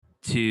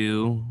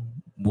two,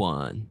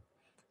 one.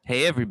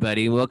 Hey,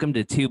 everybody. Welcome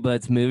to Two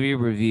Buds Movie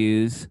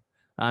Reviews.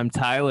 I'm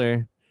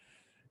Tyler,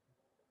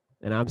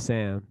 And I'm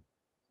Sam.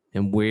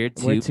 and we're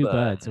We're Two two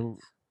buds. Buds. And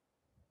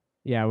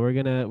yeah, we're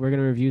gonna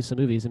review some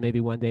movies, and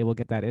maybe one day we'll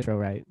get that intro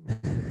right.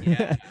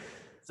 Yeah.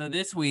 So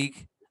this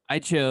week, I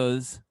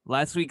chose,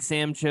 last week,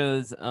 Sam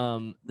chose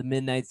The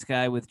Midnight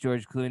Sky with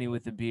George Clooney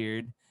with a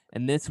beard.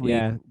 And this week,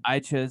 Yeah, I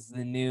chose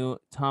the new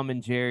Tom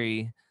and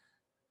Jerry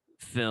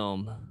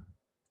film,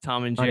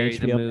 Tom and on Jerry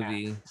the HBO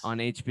movie Max. on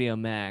HBO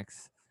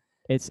Max.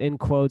 It's in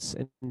quotes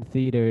in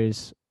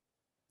theaters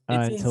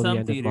It's in until the some end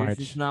of theaters, it's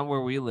March. not where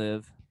we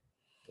live.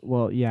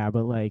 Well, yeah,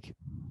 but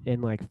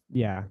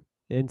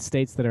in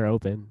states that are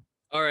open.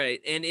 All right,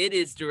 and it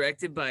is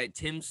directed by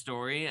Tim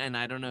Story, and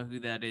I don't know who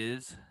that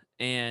is.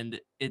 And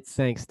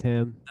Thanks,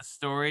 Tim. the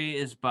story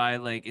is by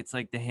it's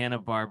like the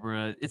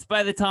Hanna-Barbera. It's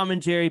by the Tom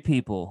and Jerry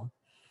people.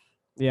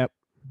 Yep.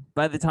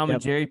 By the Tom and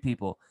Yep. Jerry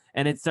people.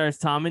 And it stars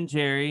Tom and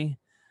Jerry,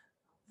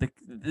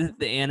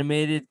 the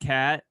animated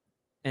cat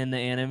and the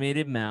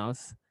animated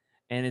mouse,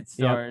 and it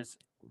Yep. stars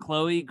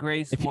Chloe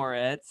Grace If you,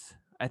 Moretz.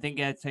 I think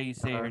that's how you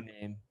say her uh,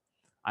 name.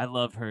 I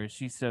love her.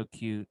 She's so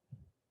cute.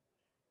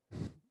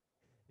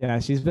 yeah,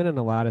 she's been in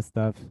a lot of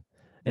stuff.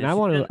 And Yeah,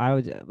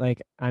 she's been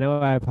I know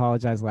I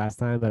apologized last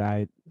time, but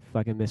I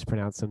fucking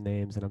mispronounced some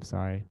names, and I'm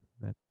sorry.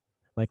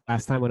 Like last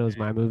It's time when it was okay.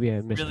 my movie, I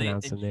She's really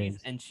mispronounced some names.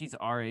 she's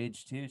our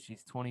age too.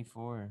 She's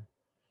 24.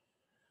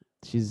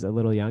 She's a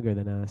little younger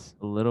than us.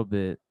 A little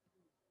bit.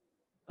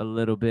 A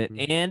little bit.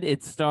 Mhm. And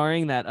it's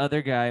starring that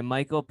other guy,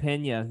 Michael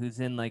Pena, who's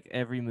in like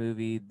every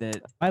movie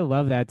that I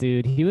love that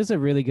dude. He was a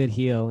really good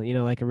heel,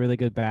 like a really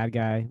good bad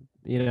guy.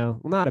 Well,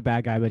 not a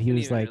bad guy, but he isn't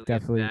was even like really a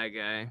definitely bad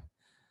guy. Um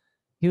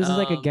he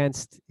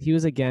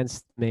was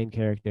against the main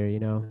character,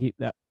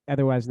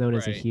 otherwise known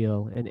as a right,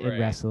 heel in right,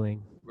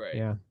 wrestling. right.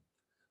 Yeah.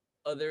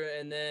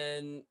 And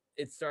then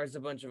it stars a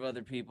bunch of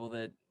other people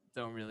that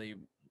don't really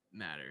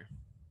matter.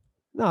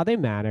 No, they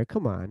matter.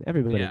 Come on.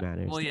 Everybody Yeah.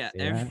 matters. Well, Don't yeah,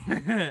 say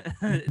that.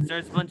 it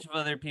stars a bunch of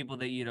other people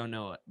that you don't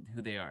know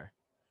who they are.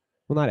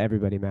 Well, not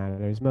everybody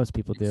matters. Most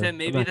people do. Except I'm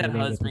maybe not that going to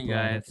name the husband people I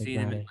guy. don't I've think seen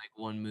him in matter. like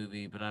one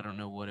movie, but I don't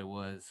know what it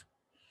was.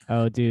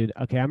 Oh, dude.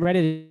 Okay, I'm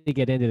ready to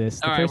get into this.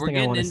 All right, we're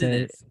getting into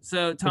this.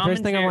 So The Tom first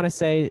and thing I Jerry. want to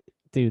say,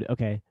 dude,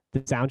 okay,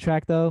 the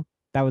soundtrack though,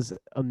 that was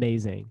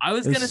amazing. I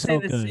was It was gonna say so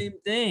the good. same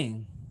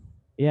thing.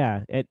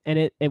 Yeah,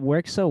 it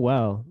works so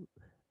well.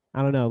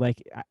 I don't know,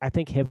 like I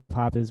think hip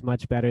hop is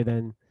much better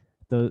than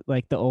the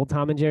old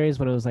Tom and Jerry's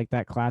when it was like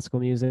that classical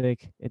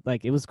music.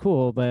 It was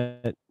cool,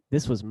 but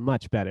this was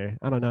much better.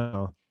 I don't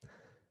know.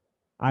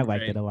 I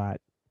liked it Right. a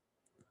lot.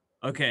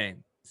 Okay.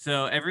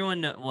 So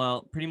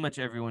well, pretty much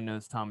everyone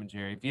knows Tom and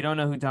Jerry. If you don't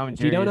know who Tom and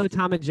If you Jerry don't is, know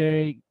Tom and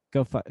Jerry,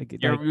 you're go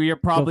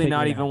probably figure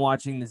not it even out.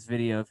 watching this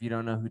video if you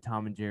don't know who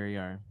Tom and Jerry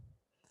are.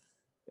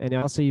 And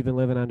also, you've been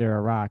living under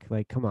a rock.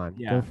 Like, come on, go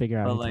Yeah, figure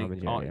out but who Tom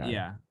and Jerry are.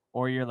 yeah,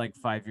 or you're like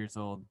 5 years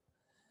old.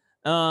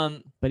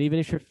 Um. But even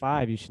if you're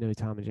 5, you should know who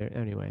Tom and Jerry.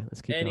 Anyway,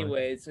 let's keep going.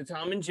 Anyway, so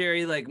Tom and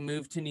Jerry like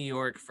moved to New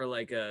York for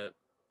like a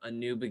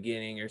new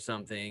beginning or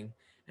something,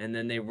 and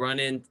then they run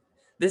in.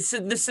 The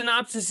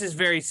synopsis is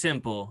very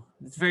simple.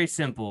 It's very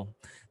simple.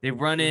 They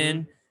run Mm-hmm.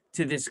 in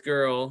to this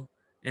girl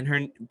and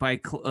her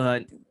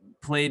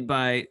played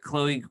by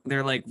Chloe.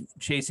 They're like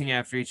chasing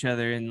after each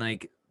other in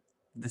like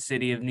the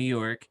city of New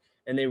York,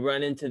 and they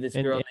run into this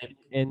In, girl in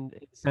named in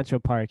Central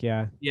Park,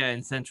 yeah.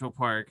 in Central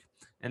Park,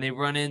 and they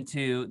run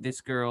into this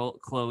girl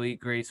Chloe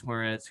Grace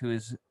Moretz, who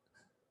is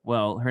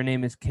her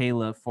name is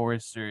Kayla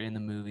Forrester in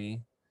the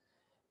movie,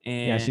 Yeah,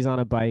 and she's on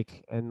a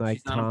bike and like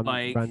she's on a Tom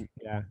bike, run.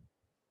 Yeah.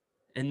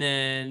 and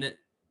then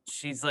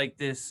she's like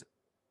this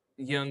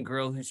young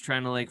girl who's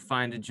trying to like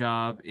find a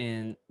job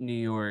in New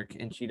York,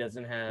 and she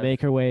doesn't have. Make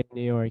her way to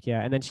New York,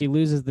 yeah. And then she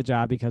loses the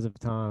job because of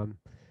Tom,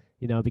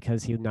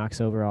 because he knocks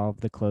over all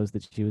of the clothes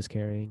that she was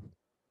carrying.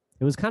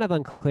 It was kind of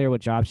unclear what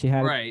job she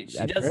had Right, she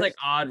at does like first,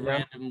 odd,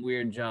 random,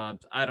 weird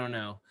jobs. I don't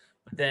know,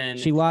 but then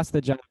She lost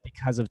the job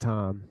because of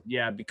Tom.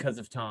 yeah, because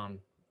of Tom,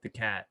 the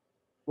cat,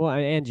 Well,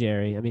 and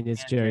Jerry. I mean,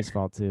 it's and Jerry. Jerry's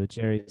fault too.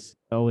 Jerry's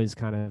always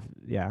kind of,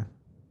 yeah.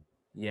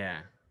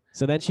 Yeah.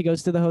 So then she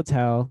goes to the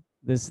hotel,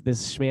 this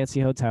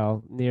schmancy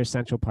hotel near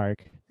Central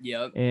Park,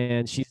 Yep.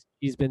 and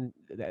she's been,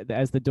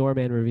 as the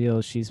doorman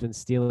reveals, she's been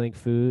stealing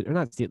food, or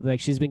not steal, like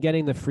she's been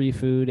getting the free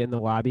food in the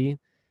lobby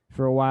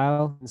for a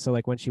while. And so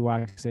like when she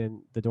walks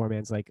in, the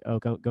doorman's like, "Oh,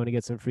 going to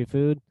get some free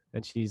food,"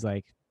 and she's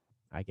like,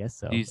 "I guess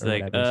so," She's or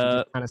like, whatever. She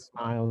just kind of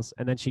smiles,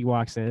 and then she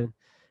walks in,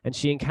 and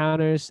she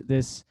encounters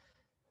this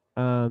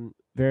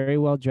very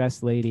well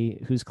dressed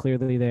lady who's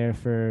clearly there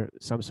for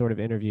some sort of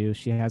interview.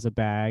 She has a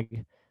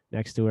bag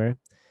next to her,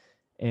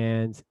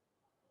 and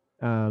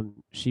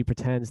she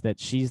pretends that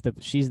she's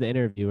the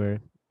interviewer.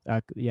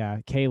 Yeah,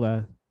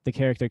 Kayla, the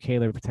character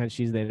Kayla, pretends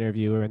she's the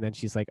interviewer, and then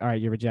she's like, "All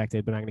right, you're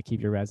rejected, but I'm going to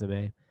keep your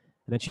resume."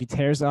 And then she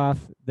tears off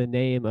the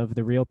name of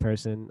the real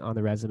person on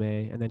the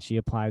resume, and then she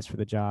applies for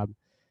the job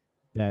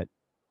that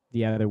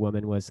the other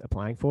woman was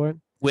applying for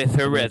with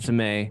her and then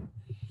resume.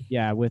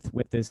 yeah, with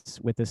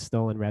this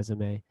stolen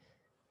resume.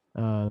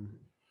 Um,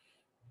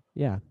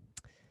 yeah.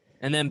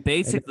 And then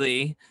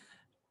basically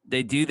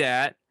they do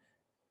that,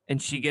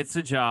 and she gets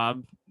a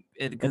job.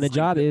 And the Because like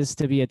job is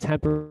to be a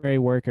temporary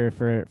worker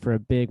for a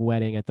big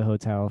wedding at the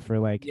hotel for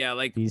like yeah,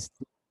 like these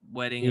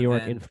wedding New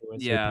York event, influencer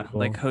yeah,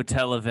 like people.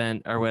 hotel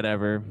event or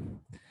whatever.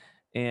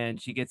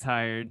 And she gets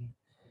hired,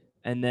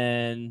 and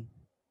then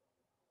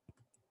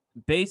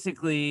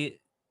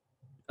basically,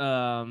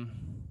 um,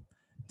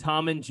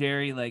 Tom and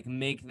Jerry like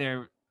make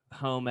their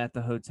home at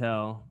the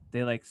hotel.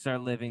 They like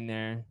start living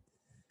there,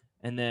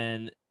 and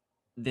then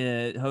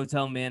the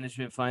hotel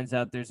management finds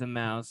out there's a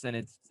mouse, and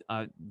it's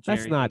That's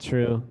Jerry not like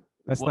true.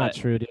 That's not what?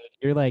 true, dude.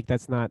 You're like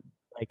that's not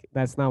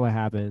what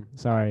happened.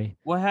 Sorry.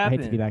 What I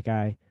hate to be happened? that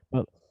guy.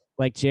 But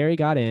like Jerry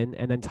got in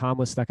and then Tom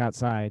was stuck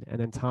outside and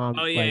then Oh Tom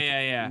yeah, like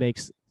yeah, yeah,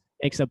 makes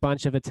a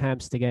bunch of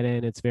attempts to get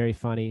in. It's very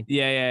funny.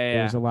 yeah, yeah,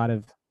 There's yeah. a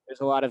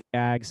lot of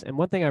gags. And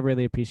one thing I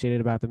really appreciated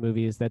about the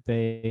movie is that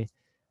they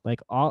like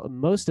all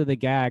most of the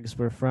gags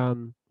were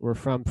from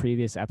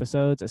previous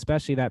episodes,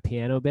 especially that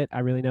piano bit I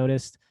really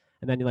noticed.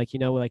 And then like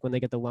like when they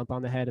get the lump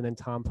on the head and then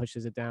Tom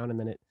pushes it down and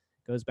then it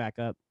goes back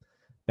up.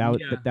 Yeah,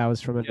 That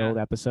was from an yeah. old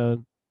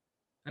episode.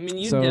 I mean,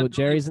 you So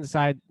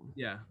definitely,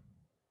 yeah,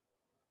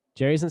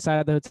 Jerry's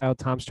inside the hotel.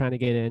 Tom's trying to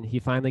get in. He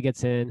finally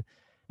gets in,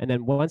 and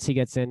then once he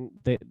gets in,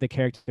 the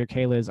character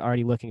Kayla is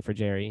already looking for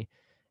Jerry,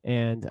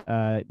 and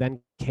then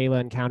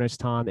Kayla encounters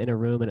Tom in a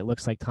room, and it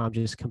looks like Tom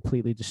just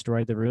completely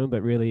destroyed the room,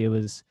 but really it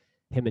was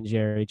him and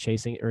Jerry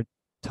chasing, or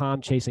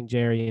Tom chasing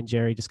Jerry, and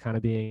Jerry just kind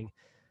of being,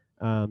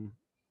 um,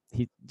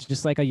 he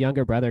just like a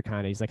younger brother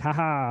kind of. He's like,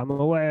 haha, I'm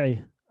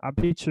away. I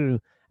beat you.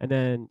 And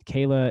then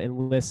Kayla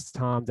enlists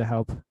Tom to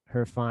help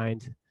her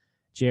find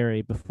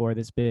Jerry before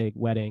this big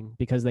wedding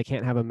because they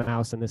can't have a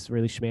mouse in this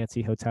really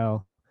schmancy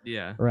hotel,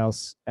 yeah. or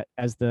else,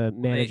 as the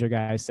Well, they, manager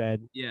guy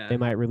said, yeah. they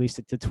might release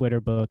it to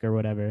Twitter book or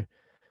whatever.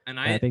 And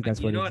I think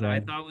that's you what know he what I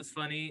said. thought was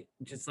funny?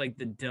 Just like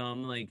the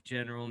dumb like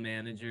general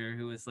manager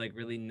who was like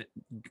really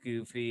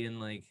goofy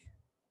and like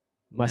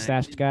nice.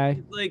 Mustache guy.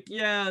 He's like,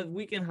 yeah,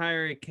 we can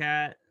hire a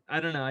cat. I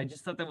don't know. I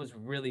just thought that was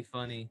really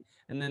funny.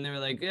 And then they were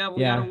like, yeah,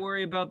 we got to Yeah,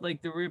 worry about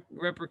like the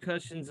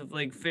repercussions of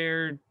like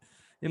fair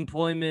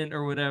employment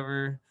or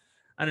whatever.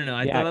 I don't know.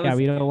 I thought yeah, that yeah.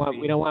 was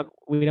goofy.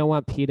 We don't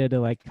want PETA to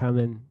like come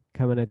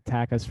and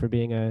attack us for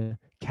being a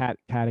cat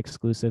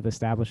exclusive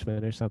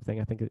establishment or something.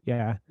 I think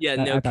yeah, Yeah,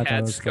 no I thought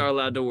that was cats are funny.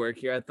 allowed to work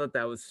here. I thought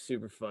that was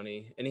super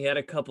funny. And he had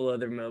a couple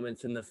other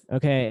moments in the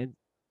Okay,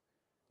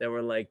 that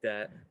were like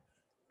that.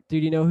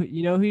 dude, you know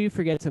who you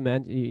forget to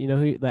mention. You know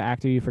who the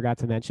actor you forgot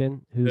to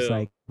mention, who's Who?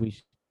 like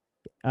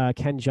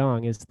Ken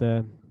Jeong is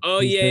the Oh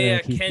yeah, yeah.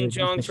 Ken he's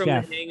Jeong the from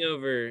The chef.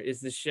 Hangover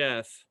is the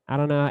chef. I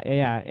don't know.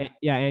 Yeah,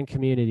 yeah, and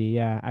Community.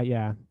 Yeah,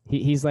 yeah.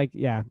 He's like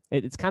yeah.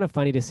 It's kind of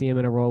funny to see him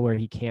in a role where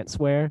he can't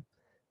swear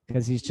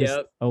because he's just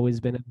Yep. always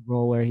been in a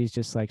role where he's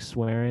just like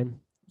swearing.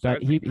 So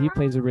But it's like, he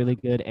plays a "Ah." really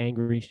good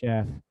angry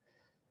chef.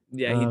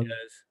 Yeah, he Um,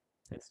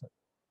 does.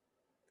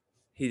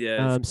 He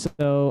does.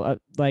 so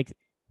like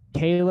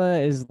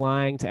Kayla is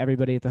lying to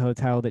everybody at the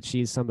hotel that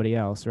she's somebody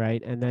else,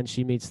 right? And then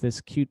she meets this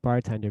cute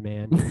bartender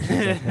man, and she's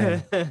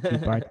like, "Hey,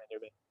 cute bartender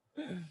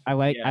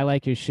man, Yeah, I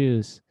like your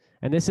shoes."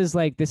 And this is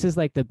like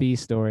the B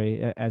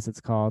story as it's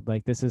called.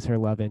 Like this is her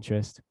love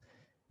interest.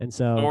 And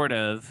so sort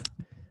of.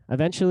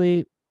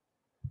 eventually,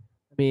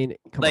 I mean,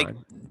 Like come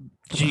on.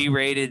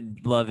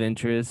 G-rated love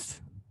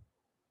interest.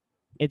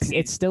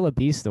 It's still a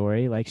B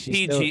story. Like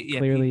she still PG, yeah, PG,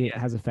 clearly yeah,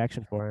 has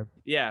affection for him.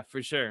 yeah,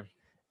 for sure.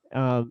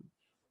 Um,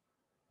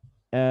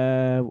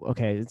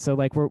 okay, so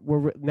like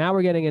we're now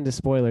we're getting into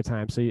spoiler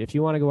time. So if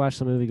you want to go watch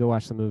the movie, go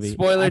watch the movie.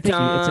 Spoiler I think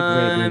it's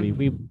a great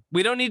movie. time.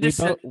 We don't need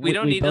to we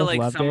don't We need to both like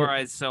loved it.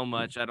 summarize so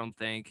much. I don't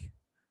think.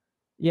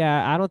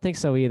 Yeah, I don't think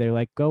so either.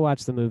 Like go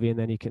watch the movie and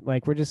then you can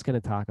like we're just gonna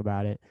talk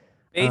about it.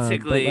 But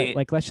Basically,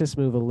 let's just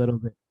move a little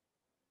bit.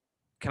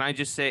 can I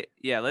just say,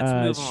 yeah, let's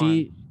move on.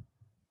 She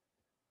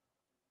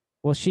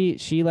well she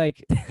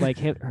like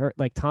him her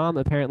like Tom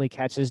apparently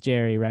catches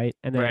Jerry, right?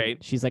 And then Right.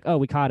 she's like, "Oh,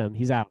 we caught him.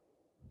 He's out."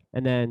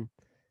 And then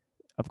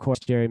of course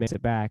Jerry makes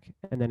it back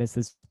and then it's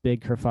this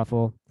big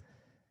kerfuffle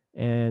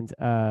and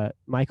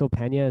Michael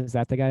Pena, is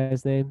that the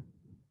guy's name?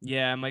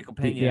 Yeah, Michael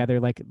The Pena, other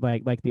like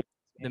the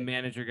the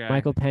manager guy.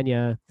 Michael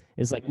Pena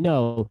is like,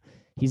 no,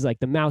 he's like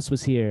the mouse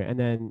was here, and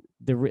then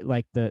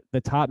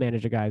the top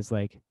manager guy is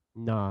like,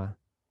 nah,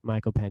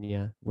 Michael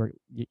Pena,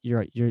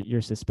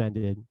 you're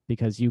suspended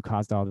because you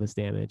caused all this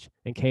damage,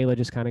 and Kayla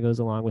just kind of goes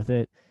along with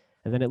it,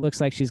 and then it looks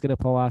like she's gonna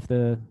pull off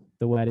the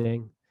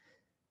wedding,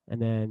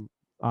 and then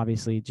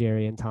obviously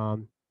Jerry and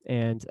Tom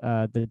and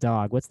the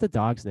dog. What's the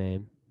dog's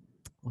name?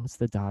 What's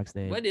the dog's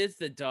name? What is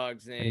the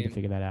dog's I need to name?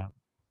 figure that out.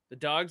 The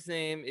dog's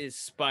name is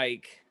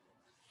Spike.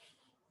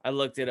 I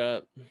looked it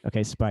up.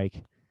 Okay,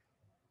 Spike.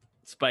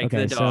 Spike the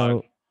Okay,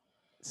 dog.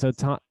 so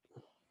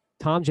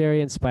Tom,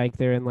 Jerry, and Spike,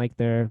 they're in like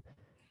their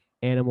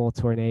animal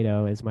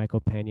tornado, as Michael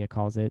Pena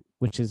calls it,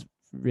 which is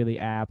really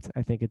apt.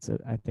 I think it's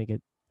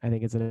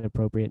an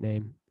appropriate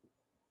name.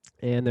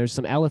 And there's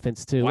some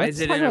elephants too. Why is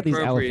Let's it talk about these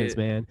elephants, inappropriate?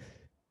 man.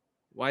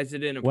 Why is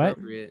it What?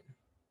 inappropriate?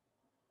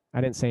 I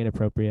didn't say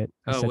inappropriate.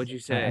 Oh, what'd you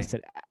say? I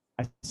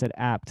said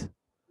apt.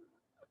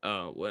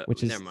 Oh, what?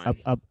 which Never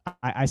is mind.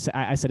 I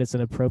said it's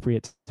an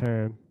appropriate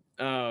term.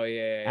 Oh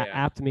yeah.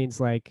 Apt means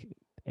like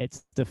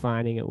it's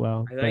defining it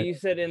well, I thought but you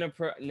said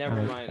Never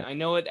like mind. I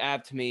know what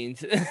apt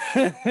means.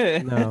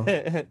 no.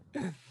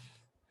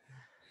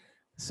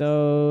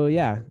 So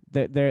yeah,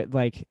 they're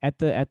like at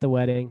the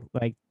wedding,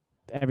 like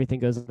everything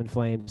goes up in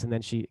flames, and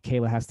then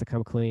Kayla has to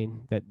come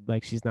clean that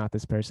like she's not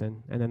this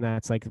person, and then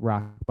that's like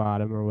rock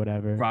bottom or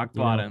whatever, Rock you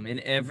know. bottom. In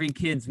every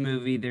kid's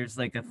movie, there's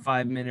like a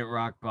 5 minute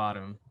rock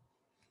bottom.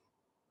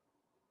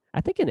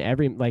 I think in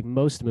every like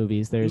most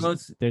movies,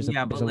 Most, yeah, there's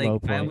but a low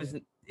like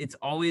point. it's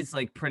always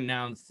like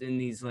pronounced in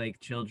these like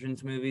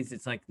children's movies.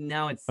 It's like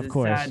Of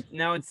course,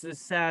 now it's a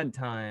sad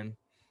time.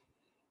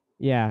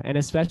 yeah, and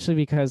especially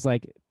because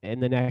like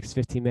in the next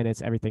 15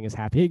 minutes, everything is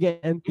happy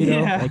again, you know.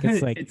 Yeah, Like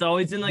it's like, it's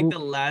always in like the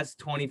last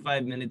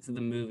 25 minutes of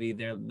the movie.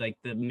 They're like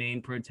the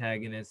main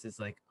protagonist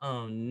is like,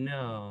 oh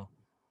no.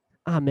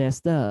 I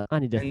messed up. I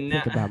need to And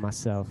now, think about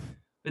myself.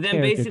 but then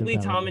Character basically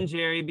Tom and development.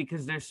 Jerry,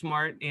 because they're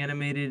smart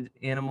animated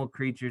animal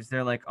creatures,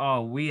 they're like,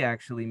 oh, we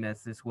actually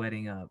messed this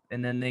wedding up.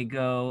 And then they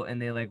go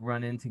and they like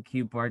run into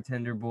cute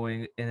bartender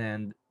boy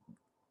and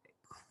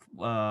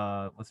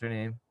what's her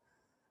name?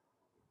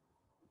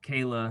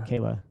 Kayla,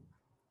 Kayla.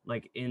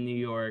 like in New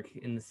York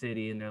in the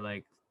city, and they're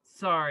like,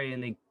 sorry,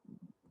 and they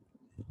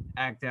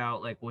act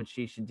out like what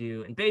she should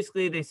do. And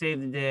basically they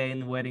save the day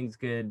and the wedding's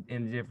good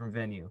in a different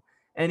venue.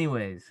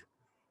 Anyways,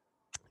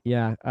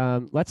 Yeah.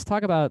 Let's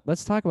talk about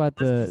let's just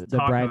the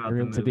talk bride and about the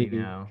groom to movie be,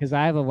 now. because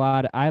I have a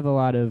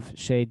lot of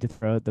shade to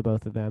throw at the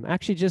both of them.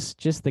 Actually,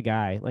 just the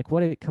guy. Like,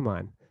 come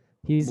on.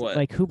 He's What?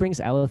 like, who brings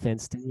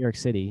elephants to New York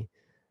City?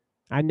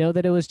 I know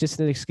that it was just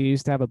an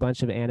excuse to have a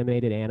bunch of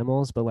animated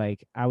animals, but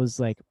like, I was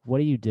like, what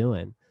are you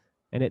doing?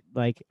 And it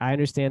like, I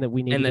understand that we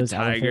And needed the those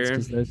elephants tiger.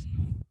 because those.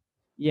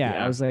 Yeah, I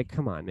Yeah. was like,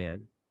 come on,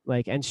 man.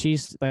 Like, and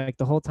she's like,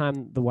 the whole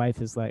time the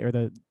wife is like, or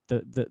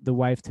the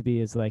wife to be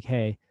is like,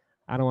 hey,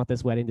 I don't want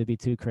this wedding to be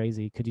too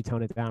crazy. Could you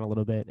tone it down a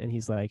little bit? And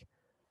he's like,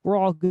 we're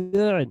all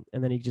good.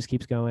 And then he just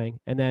keeps going.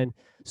 And then,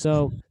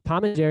 so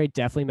Tom and Jerry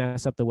definitely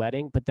mess up the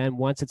wedding. But then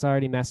once it's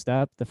already messed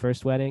up, the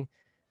first wedding,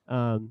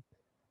 um,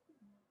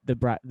 the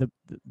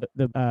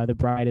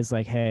bride is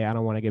like, hey, I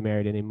don't want to get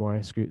married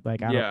anymore. Screw,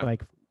 like, I don't Yeah.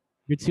 like,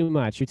 you're too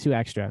much. You're too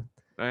extra.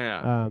 Oh,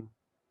 yeah. Um,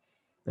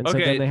 and so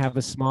then Okay. they have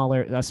a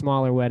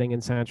smaller wedding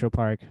in Central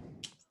Park. I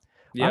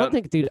Yeah. don't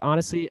think, dude.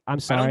 Honestly, I'm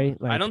sorry.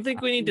 I Like, don't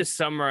think we need to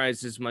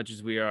summarize as much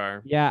as we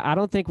are. yeah, I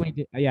don't think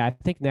we. Yeah, I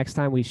think next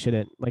time we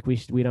shouldn't. Like, we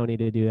don't need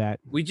to do that.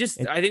 I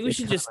think we It's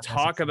should kind just of talk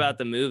unnecessary. about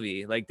the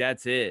movie. Like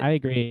that's it. I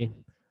agree.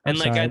 I'm And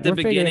like sorry. at the We're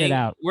figuring it beginning,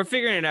 out. we're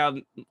figuring it out.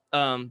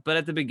 But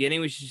at the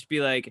beginning, we should just be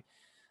like,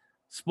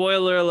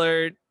 spoiler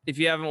alert, if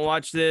you haven't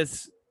watched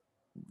this,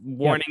 Yep.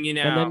 warning you And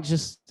now. then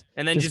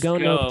And then just just go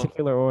in no go.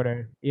 particular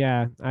order.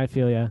 Yeah, I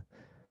feel ya.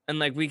 And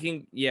like we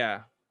can,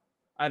 yeah.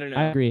 I don't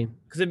I know. agree.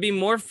 Because it'd be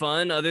more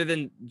fun other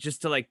than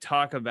just to like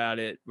talk about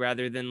it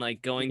rather than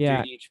like going through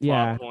Yeah, each plot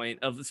yeah. point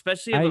of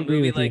especially I of a agree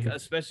movie with like you.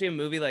 especially a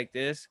movie like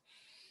this.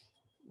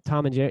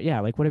 Tom and Jerry. Yeah,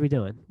 like, what are we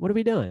doing? What are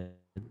we doing?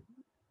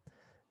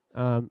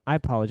 I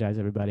apologize,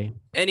 everybody.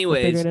 We're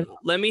Anyways, figuring it.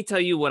 let me tell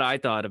you what I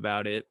thought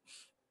about it.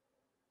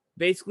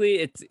 Basically,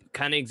 it's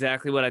kind of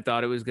exactly what I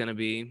thought it was gonna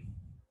be.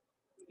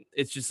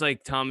 It's just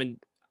like Tom and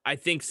I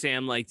think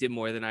Sam liked it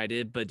more than I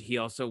did, but he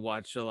also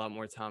watched a lot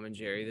more Tom and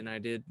Jerry than I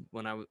did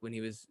when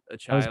he was a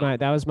child.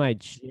 That was my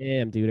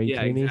jam, dude. Are you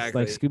Yeah, kidding me? It's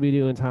like exactly. Scooby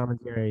Doo and Tom and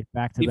Jerry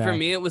back to See, for back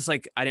me, it was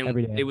like I didn't.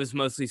 every It day. was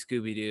mostly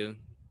Scooby Doo,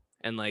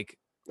 and like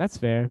That's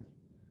fair.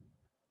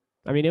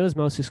 I mean, it was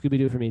mostly Scooby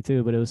Doo for me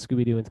too, but it was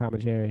Scooby Doo and Tom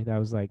and Jerry. That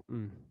was like,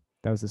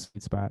 that was the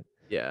sweet spot.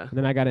 yeah, And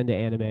then I got into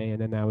anime, and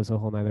then that was a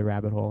whole nother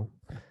rabbit hole.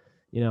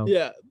 You know?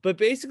 yeah. But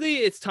basically,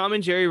 it's Tom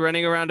and Jerry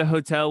running around a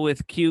hotel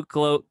with cute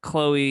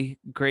Chloe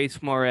Grace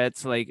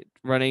Moretz, like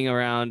running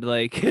around,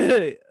 like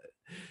trying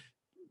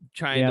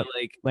to Yep.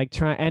 Like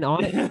try and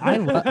on it. I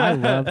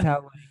loved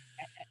how like,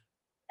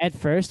 at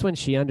first when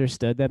she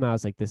understood them, I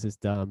was like, this is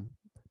dumb.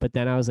 But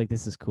then I was like,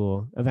 this is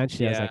cool.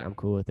 Eventually, I was like, yeah, I'm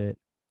cool with it.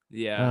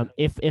 yeah.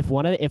 If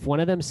one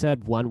of them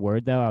said one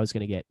word though, I was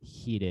gonna get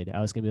heated. I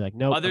was gonna be like,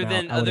 nope, I'm out. I would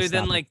have Other than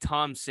stopped like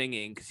Tom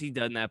singing, because he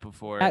done that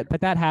before. it. But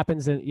that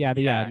happens in Yeah,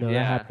 no, that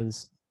yeah,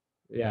 happens.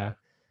 yeah, Yeah.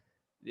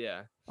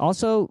 yeah.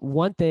 Also,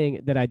 one thing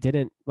that I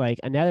didn't like,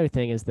 another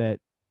thing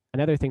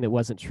that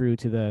wasn't true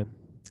to the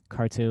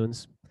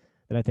cartoons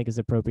that I think is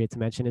appropriate to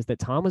mention is that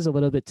Tom was a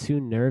little bit too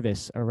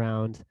nervous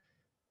around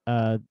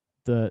uh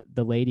the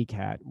lady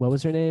cat. What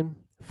was her name?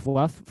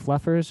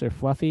 Fluffers or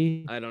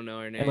Fluffy? I don't know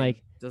her And name.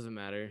 like Doesn't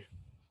matter.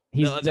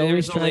 he's There's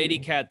always a lady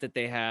trying cat that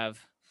they have.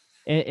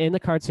 in the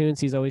cartoons,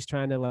 he's always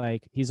trying to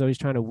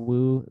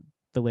woo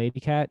the lady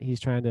cat. He's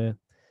trying to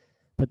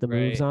put the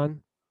moves Right.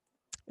 on.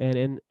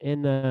 And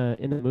in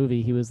the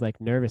movie, he was like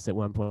nervous at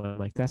one point. I'm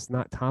like, that's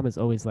not Tom is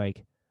always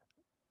like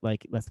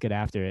let's get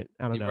after it.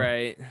 I don't know.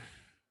 Right.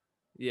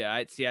 Yeah,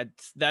 I see.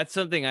 That's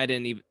something I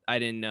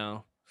didn't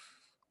know.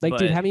 Like,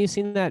 dude, But haven't you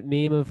seen that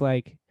meme of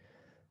like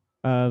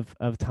of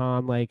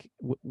Tom like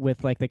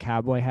with like the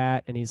cowboy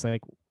hat, and he's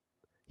like,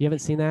 you haven't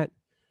seen that?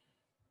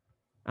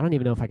 I don't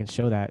even know if I can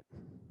show that.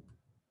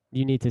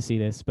 You need to see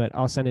this, but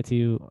I'll send it to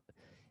you.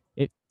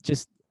 It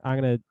just I'm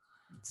gonna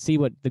see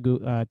what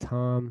the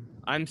Tom.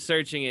 I'm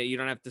searching it. You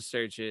don't have to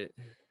search it.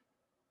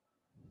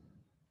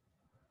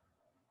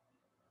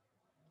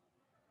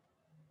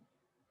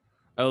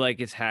 Oh, like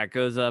his hat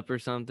goes up or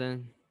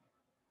something.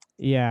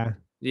 Yeah,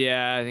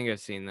 Yeah, I think I've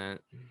seen that.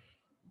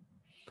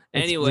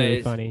 it's really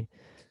Anyways, funny.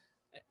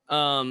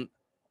 um,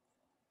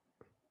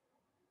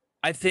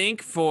 I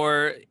think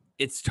for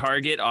its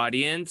target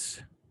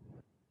audience,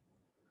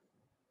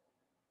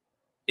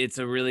 it's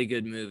a really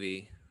good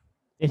movie.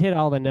 It hit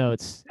all the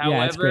notes.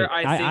 Yeah, it's However,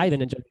 great. I I think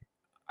even enjoyed.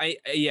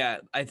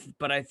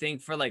 but I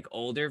think for like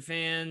older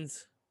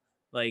fans,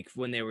 like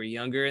when they were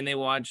younger and they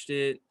watched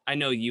it, I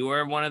know you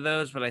are one of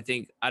those, but I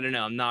think I don't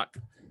know. I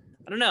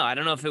don't know. I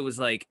don't know if it was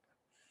like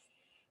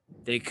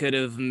they could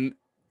have.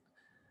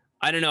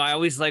 I don't know. I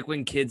always like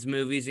when kids'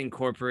 movies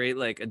incorporate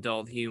like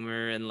adult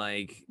humor and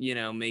like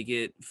make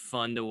it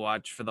fun to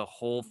watch for the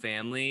whole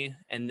family.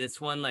 And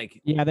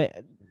Yeah,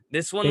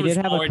 this one they was did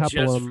have a more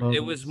couple of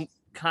it was moments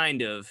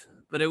kind of,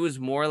 but it was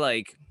more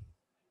like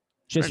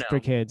I don't just for know,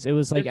 kids. It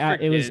was like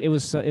just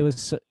for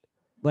kids.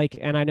 like,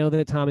 and I know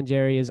that Tom and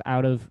Jerry is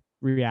out of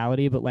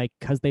reality, but like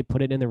because they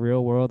put it in the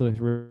real world with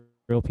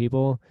real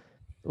people,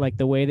 like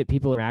the way that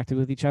people interacted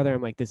with each other,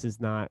 I'm like, this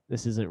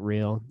isn't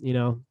real, you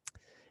know.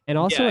 And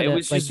also, Yeah, it in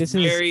was like just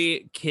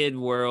very kid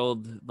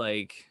world.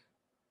 Like,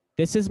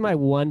 this is my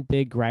one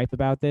big gripe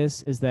about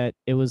this is that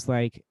it was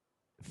like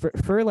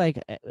for like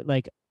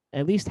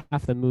at least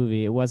half the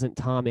movie it wasn't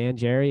Tom and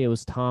Jerry, it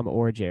was Tom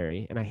or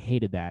Jerry, and I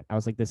hated that. I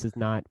was like, this is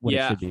not what it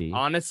yeah, should be.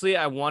 honestly,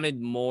 I wanted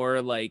more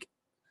of the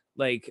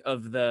like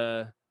Of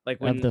the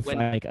when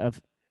like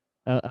of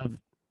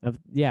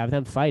yeah, of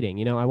them fighting,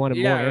 you know. I wanted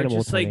more yeah, or animal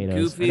just like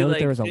tornadoes. I goofy know that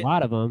there was a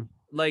lot of them.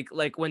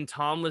 like when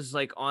Tom was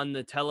like on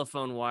the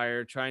telephone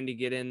wire trying to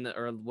get in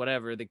or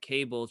whatever the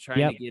cable trying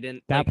to Yep, get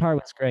in that part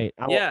was great.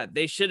 yeah,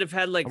 they should have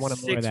had I like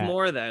wanted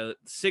more of that.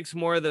 six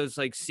more of those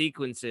like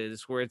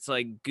sequences where it's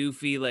like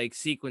goofy like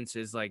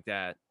sequences like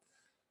that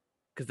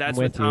because I'm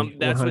with you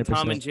that's what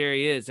Tom 100%. and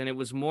Jerry is, and it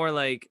was more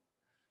like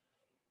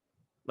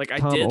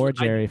Tom or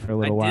Jerry for a I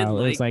little did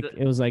while. like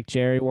It was like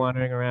Jerry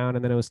wandering around,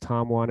 and then it was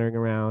Tom wandering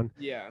around,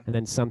 yeah. and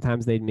then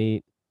sometimes they'd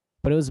meet.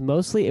 But it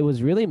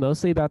was really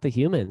mostly about the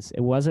humans. It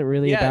wasn't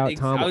really Yeah,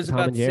 about I was Tom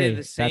about and to say the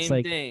Jerry.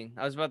 same thing.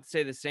 I was about to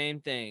say the same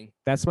thing.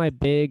 That's my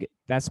big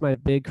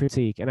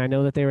critique. And I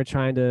know that they were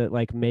trying to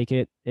like make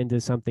it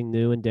into something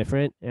new and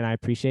different, and I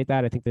appreciate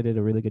that. I think they did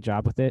a really good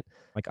job with it.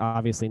 Like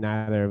obviously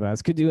neither of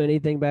us could do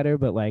anything better,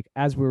 but like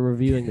as we're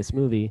reviewing this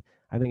movie,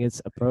 I think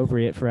it's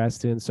appropriate for us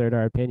to insert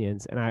our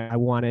opinions. And I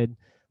wanted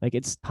like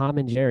it's Tom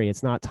and Jerry.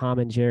 It's not Tom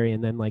and Jerry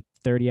and then like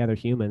 30 other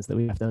humans that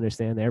we have to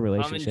understand their Tom and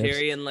relationships.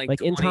 Jerry and like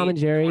Like in Tom and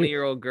Jerry,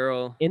 20-year-old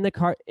girl. in the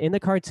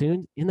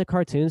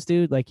cartoons,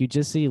 dude, like you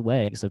just see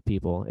legs of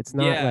people. It's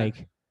not Yeah.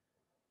 like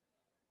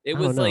It I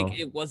don't was like know.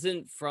 it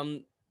wasn't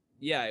from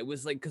yeah, it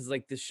was like cuz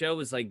like the show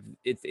was like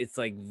it's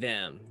like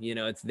them,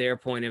 it's their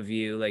point of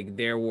view, like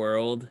their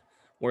world.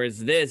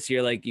 Whereas this,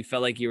 you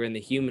felt like you were in the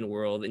human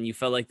world and you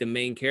felt like the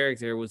main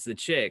character was the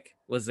chick,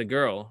 was the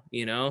girl,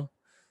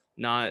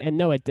 Not And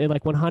no, it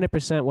like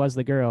 100% was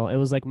the girl. It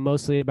was like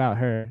mostly about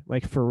her,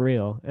 like for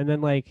real. And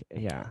then like,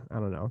 yeah, I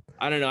don't know.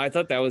 I don't know. I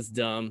thought that was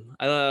dumb.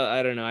 I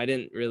don't know. I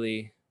didn't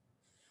really.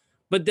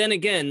 But then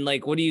again,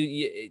 like, what do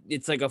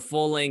it's like a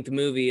full length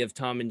movie of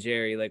Tom and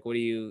Jerry. Like,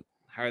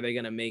 how are they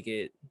going to make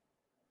it,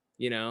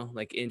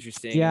 like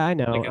interesting, Yeah, I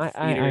know. like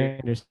a I theater,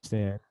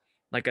 understand.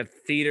 like a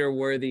theater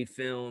worthy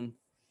film,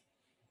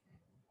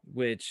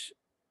 which,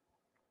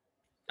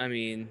 I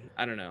mean,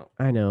 I don't know.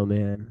 I know,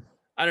 man.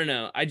 I don't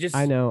know.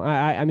 I know.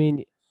 I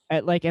mean,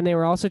 like, and they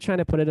were also trying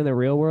to put it in the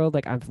real world.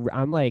 Like, I'm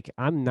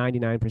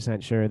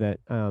 99% sure that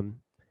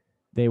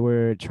they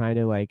were trying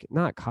to like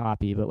not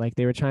copy, but like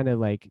they were trying to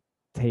like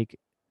take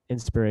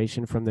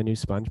inspiration from the new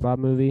SpongeBob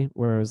movie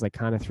where it was like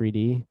kind of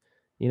 3D,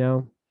 you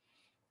know,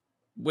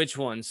 which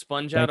one?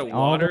 Sponge Out like of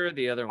Water or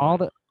the other all one?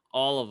 the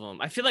All of them.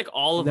 I feel like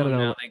all of no no them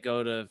now no they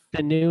go to.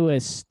 the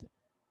newest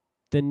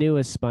the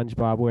newest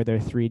SpongeBob where they're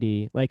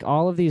 3D. Like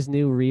all of these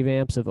new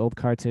revamps of old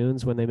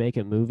cartoons, when they make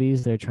it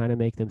movies, they're trying to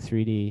make them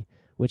 3D,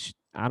 which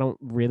I don't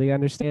really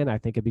understand. I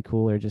think it'd be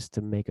cooler just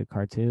to make a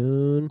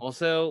cartoon,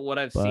 Also, what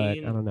I've but I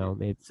seen don't know.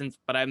 Maybe.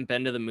 but I haven't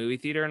been to the movie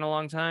theater in a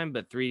long time,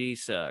 but 3D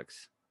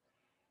sucks.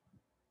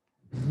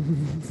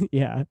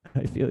 Yeah,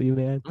 I feel you,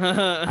 man.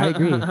 I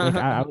agree.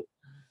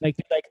 Like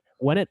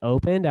when it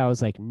opened, I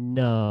was like,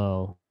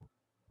 no.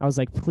 I was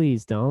like,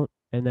 please don't.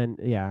 And then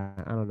yeah,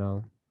 I don't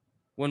know.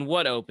 When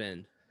what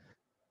opened?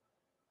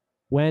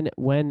 When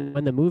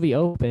the movie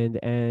opened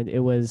and it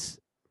was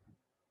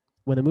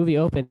when the movie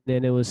opened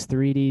and it was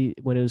 3D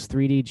when it was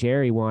 3D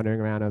Jerry wandering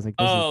around, I was like,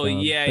 this is Oh, dumb.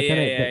 yeah, But yeah,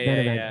 yeah, yeah,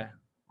 event yeah.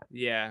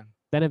 Yeah.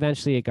 then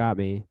eventually it got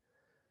me.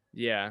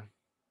 Yeah.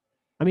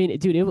 I mean,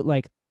 dude, it was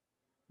like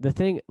the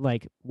thing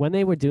like when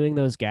they were doing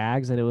those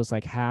gags and it was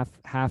like half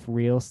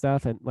real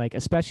stuff and like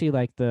especially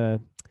like the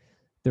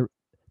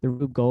the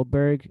Rube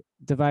Goldberg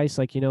device,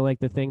 like you know, like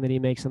the thing that he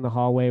makes in the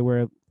hallway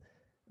where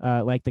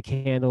like the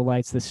candle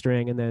lights the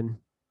string and then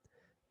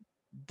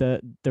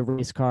the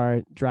race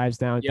car drives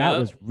down. That Yep.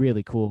 was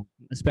really cool,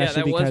 Yeah,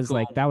 especially that was because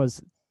like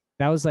cool.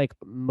 that was like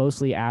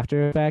mostly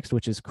After Effects,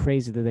 which is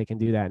crazy that they can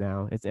do that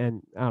now. It's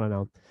and I don't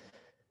know.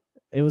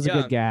 It was a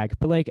Yeah. good gag,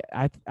 but like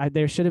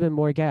there should have been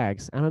more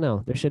gags. I don't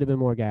know. There should have been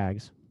more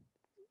gags.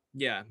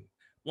 Yeah.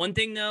 One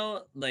thing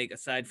though, like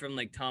aside from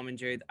like Tom and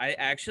Jerry, I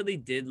actually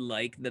did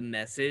like the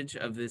message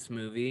of this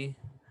movie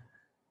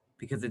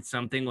because it's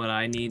something what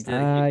I need to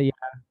Yeah,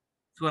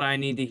 it's what I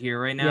need to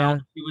hear right now. yeah.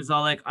 He was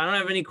all like, I don't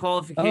have any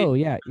qualifications Oh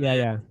yeah, yeah,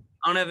 yeah.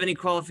 I don't have any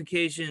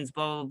qualifications,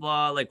 blah blah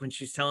blah. Like when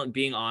she's telling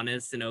being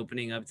honest and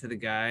opening up to the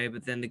guy,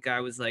 but then the guy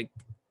was like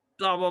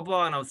blah blah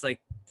blah. And I was like,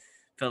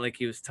 felt like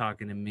he was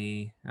talking to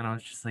me. And I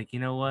was just like, you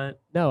know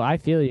what? No, I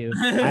feel you.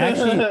 I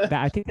actually that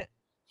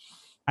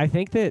I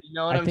think that You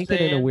know what I I'm think that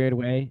in a saying? weird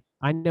way,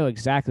 I know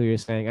exactly what you're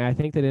saying. And I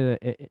think that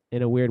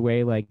in a weird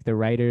way, like the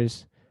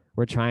writers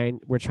were trying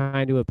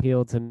to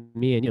appeal to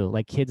me and you,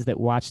 like kids that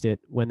watched it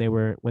when they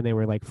were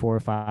like 4 or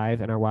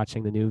 5 and are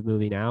watching the new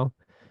movie now.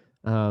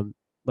 Um,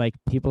 like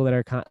people that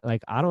are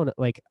like I don't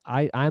like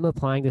I'm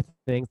applying to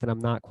things that I'm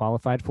not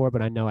qualified for,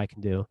 but I know I can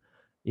do,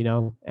 you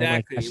know, and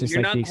like Exactly. that's just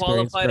like the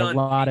experience for a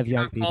lot of You're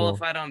young not people.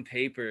 qualified on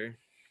paper.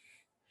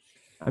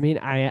 I mean,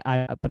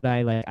 but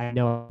I like I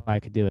know I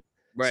could do it.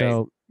 Right.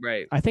 So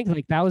Right. I think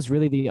like that was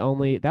really the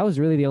only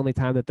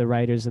time that the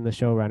writers and the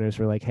showrunners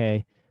were like,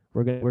 hey,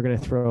 we're gonna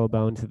throw a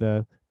bone to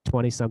the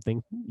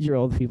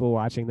 20-something-year-old people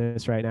watching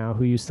this right now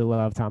who used to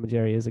love Tom and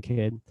Jerry as a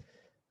kid.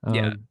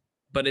 Yeah. Um,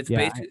 But it's yeah,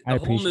 basically I the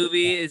whole appreciate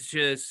movie that. is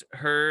just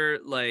her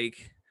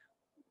like,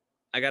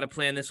 I gotta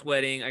plan this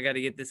wedding. I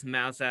gotta get this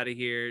mouse out of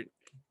here.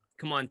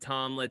 Come on,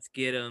 Tom, let's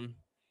get him.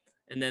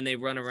 And then they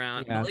run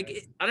around. But Yeah,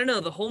 like, I don't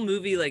know, the whole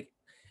movie, like,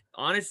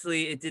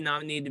 honestly, it did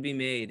not need to be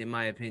made, in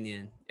my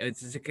opinion.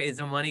 It's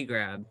a money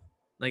grab.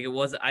 Like it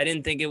was. I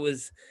didn't think it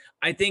was.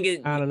 I think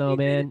it I don't know,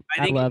 maybe did. man.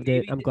 I I think it loved it.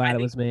 maybe. I'm I glad it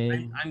think was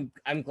made.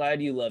 I'm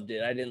glad you loved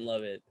it. I didn't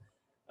love it.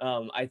 I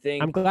I'm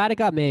think glad it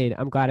got made.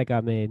 I'm glad it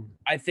got made.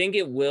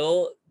 it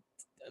will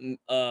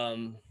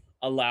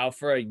allow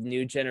for a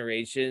new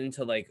generation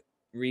to like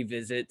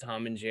revisit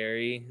Tom and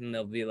Jerry, and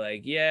they'll be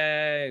like,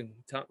 yeah,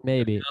 Tom.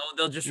 Maybe,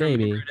 They'll just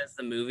remember maybe. it as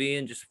the movie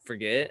and just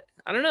forget.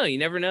 I don't know. You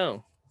never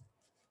know.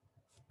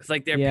 It's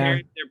like Yeah,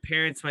 their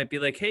parents might be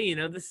like, hey,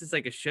 this is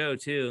like a show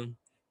too.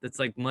 That's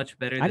like much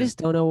better I than just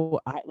don't know.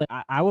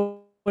 I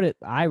would it.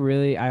 I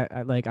really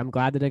I like. I'm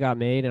glad that it got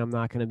made, and I'm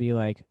not gonna be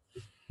like.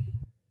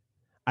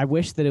 I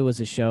wish that it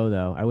was a show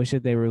though. I wish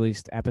that they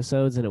released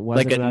episodes and it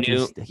like wasn't a about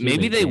new. these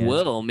Maybe humans, they man.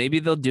 will. Maybe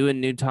they'll do a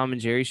new Tom and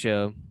Jerry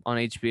show on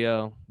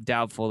HBO.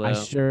 Doubtful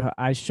though.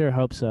 I sure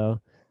hope so.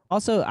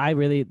 Also, I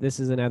really this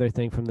is another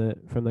thing from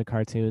the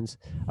cartoons.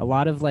 A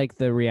lot of like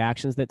the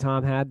reactions that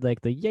Tom had,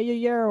 like the yeah yeah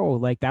yeah,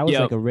 like that was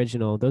Yep. like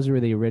original. Those were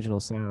the original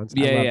sounds.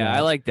 I Yeah, love yeah. I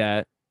that. like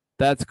that.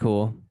 That's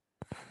cool.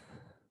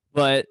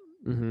 But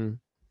Hmm.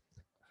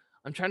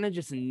 I'm trying to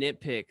just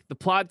nitpick the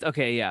plot.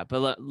 Okay, yeah,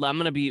 but I'm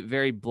gonna be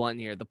very blunt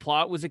here. The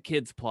plot was a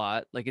kid's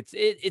plot. Like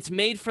it's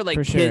made for like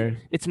For kid. sure.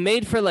 It's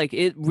made for like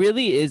it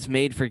really is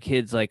made for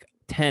kids like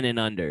 10 and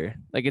under.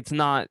 Like it's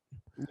not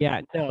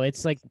Yeah, no,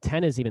 it's like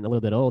 10 is even a little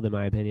bit old in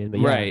my opinion,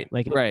 but yeah, right,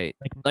 right.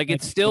 like Like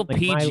it's still like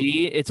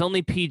PG. It's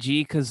only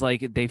PG because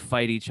like they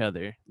fight each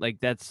other. Like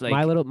that's like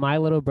my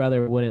little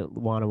brother wouldn't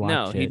want to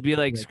no. watch He'd it. be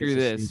like, Like screw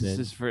this is this. This stupid.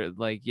 is for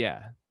like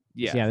yeah,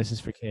 Yeah, this is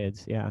for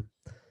kids. Yeah.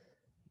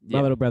 My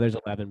yeah. little brother's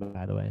 11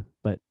 by the way.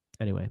 But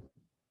anyway,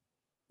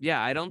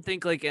 Yeah, I don't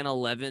think like an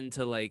 11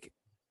 to like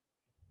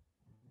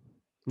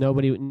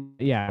nobody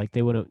yeah, like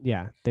they wouldn't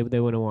yeah, they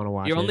wouldn't want to you're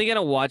watch it. only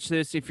gonna watch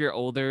this if you're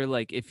older,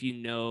 like if you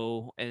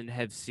know and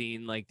have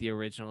seen like the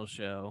original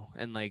show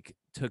and like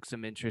took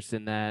some interest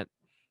in that.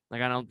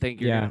 Like I don't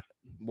think you're gonna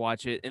Yeah.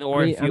 watch it, and I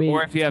or mean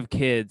if you have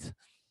kids.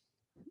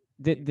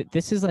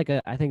 this is like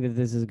a I think that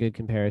this is a good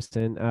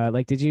comparison.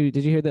 Like did you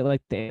hear that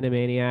like the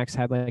Animaniacs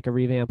had like a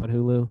revamp on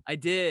Hulu? I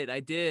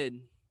did.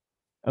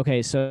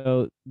 Okay,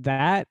 so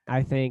that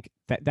I think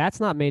that's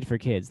not made for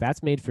kids.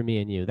 That's made for me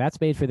and you.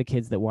 That's made for the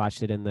kids that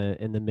watched it in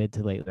the mid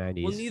to late Well,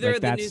 90s. neither Like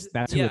of the news.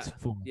 that's who Yeah, it's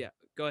for. yeah.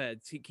 Go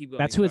ahead, keep going.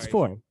 That's who it's Sorry.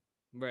 for.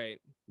 Right.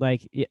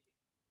 Like yeah,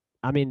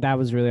 I mean that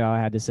was really all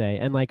I had to say.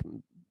 And like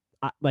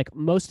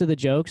most of the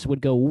jokes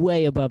would go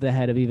way above the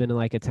head of even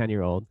like a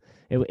 10-year-old.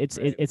 Right.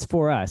 It's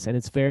for us and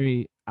it's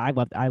very I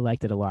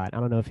liked it a lot. I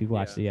don't know if you've Yeah.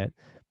 watched it yet,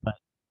 but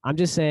I'm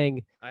just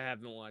saying I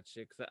haven't watched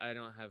it because I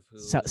don't have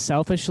Hulu.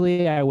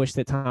 selfishly I wish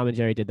that Tom and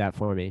Jerry did that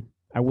for me.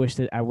 I wish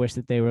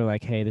that they were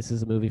like, "Hey, this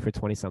is a movie for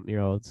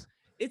 20-something-year-olds."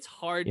 It's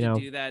hard You to know?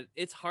 do that.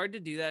 It's hard to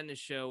do that in a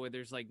show where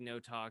there's like no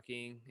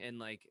talking and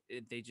like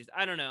they just.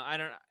 I don't know.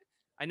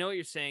 I know what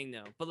you're saying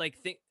though, but like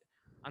think.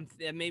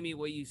 That made me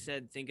what you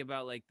said. Think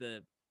about like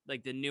the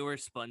newer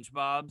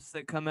SpongeBob's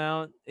that come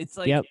out. It's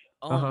like, Yep.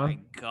 oh Uh-huh. my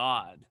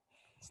god.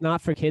 It's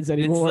not for kids It's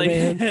anymore, like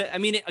man. I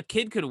mean a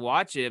kid could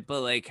watch it, but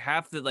like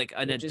half the like It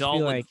an would just be adult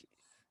would like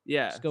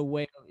yeah. just go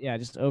way yeah,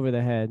 just over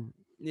the head. I'm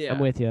Yeah.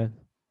 with you.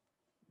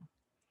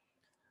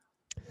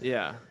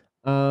 Yeah.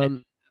 And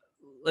Um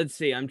let's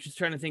see. I'm just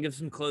trying to think of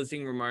some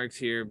closing remarks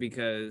here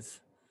because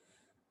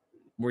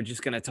we're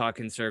just gonna talk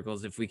in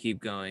circles if we keep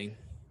going.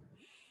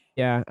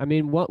 Yeah, I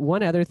mean,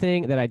 one other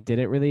thing that I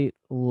didn't really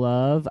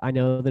love, I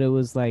know that it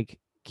was like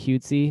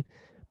cutesy,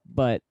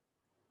 but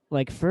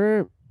like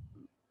for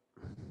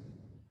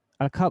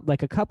a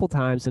couple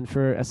times and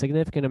for a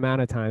significant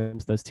amount of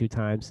times, those two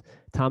times,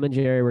 Tom and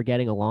Jerry were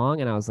getting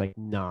along, and I was like,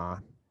 nah,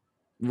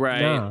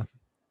 Right. nah,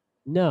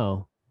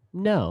 no,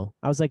 no.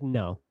 I was like,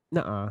 no,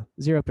 nah,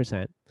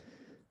 0%.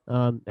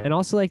 And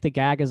also like the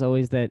gag is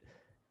always that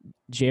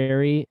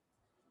Jerry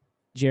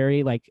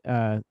Jerry like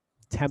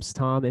tempts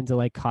Tom into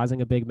like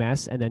causing a big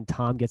mess, and then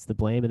Tom gets the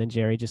blame, and then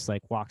Jerry just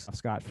like walks off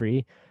scot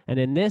free. And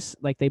in this,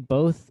 like they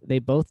both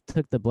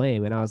took the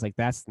blame, and I was like,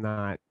 That's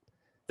not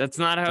how that's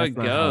it not how it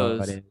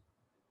goes. is.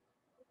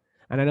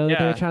 And I know that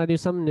they were Yeah. trying to do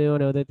something new. I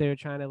know that they were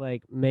trying to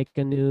like make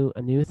a new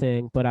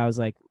thing, but I was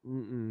like,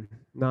 no,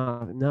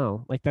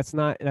 no, like that's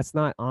not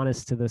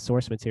honest to the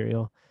source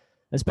material,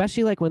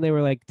 especially like when they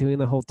were like doing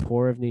the whole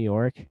tour of New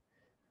York,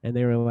 and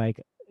they were like,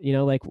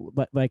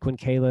 like when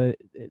Kayla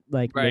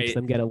like makes Right.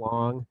 them get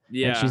along, and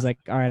Yeah. she's like,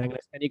 all right, I'm gonna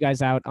send you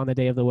guys out on the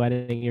day of the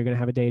wedding. You're gonna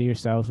have a day to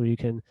yourselves where you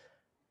can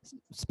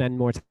spend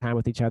more time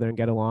with each other and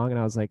get along. And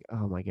I was like,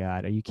 oh my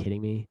god, are you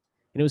kidding me?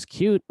 And it was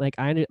cute. Like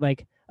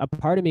like a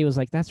part of me was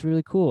like, that's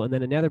really cool, and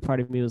then another part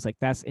of me was like,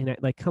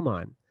 like, come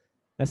on,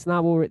 that's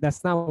not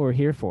what we're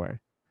here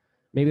for.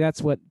 Maybe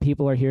that's what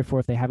people are here for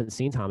if they haven't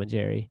seen Tom and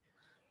Jerry.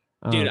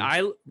 Dude, Um,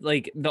 I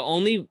like the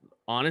only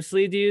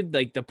honestly, dude,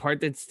 like the part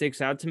that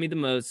sticks out to me the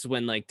most is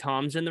when like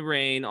Tom's in the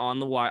rain on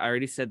the wire. I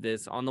already said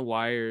this on the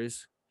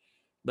wires.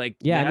 Like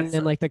yeah, and that's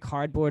then like the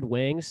cardboard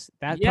wings,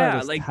 that part yeah,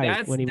 was like tight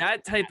that's when he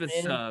met that type of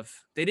Batman.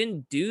 stuff. They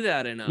didn't do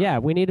that enough. Yeah,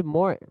 we needed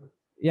more.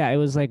 Yeah, it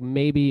was like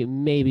maybe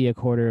a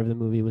quarter of the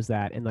movie was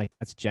that, and like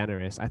that's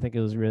generous. I think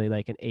it was really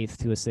like an eighth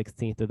to a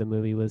 16th of the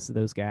movie was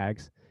those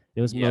gags.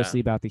 It was Yeah.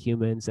 mostly about the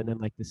humans and then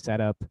like the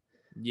setup.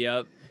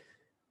 Yep.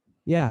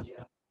 Yeah,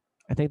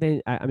 I think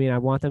they. I mean, I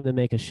want them to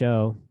make a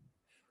show.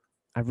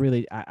 I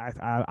really,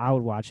 I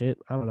would watch it.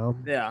 I don't know,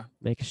 Yeah.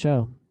 make a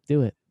show,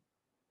 do it,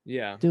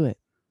 Yeah. do it.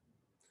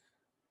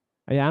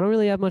 Yeah, I don't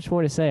really have much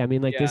more to say. I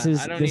mean, like Yeah.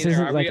 I don't this either.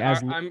 isn't Are like we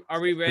as.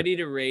 are we ready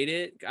to rate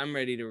it? I'm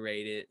ready to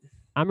rate it.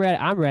 I'm ready.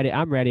 I'm ready.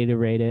 I'm ready to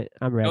rate it.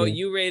 I'm Oh, ready.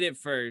 you rate it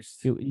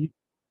first.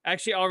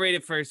 Actually, I'll rate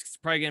it first 'cause it's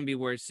probably gonna be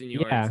worse than Yeah,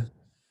 yours.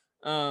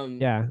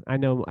 Um, yeah. I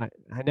know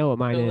what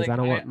mine so is. like I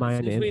don't want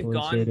mine to since we've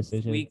influence your gone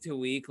decision. week to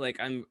week, like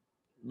I'm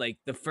like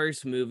the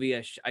first movie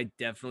I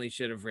definitely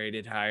should have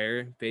rated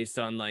higher based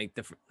on like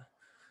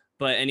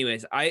but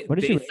anyways, I What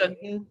did you rate based on it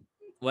again?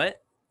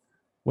 what?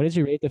 What did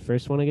you rate the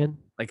first one again?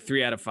 Like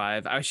 3 out of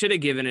 5. I should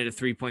have given it a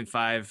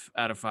 3.5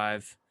 out of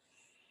 5.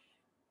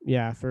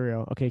 Yeah, for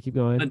real. Okay, keep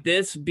going. But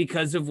this,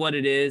 because of what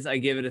it is, I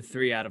give it a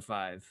 3 out of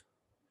 5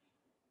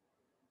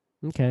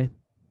 Okay.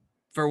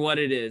 for what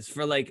it is.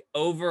 For like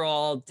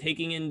overall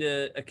taking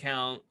into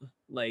account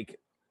like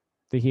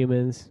The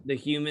humans. the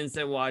humans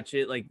that watch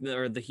it, like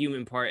or the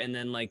human part, and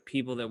then like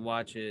people that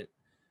watch it.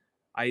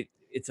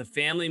 It's a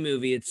family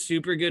movie. It's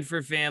super good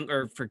for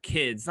or for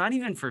kids, not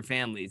even for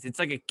families. It's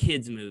like a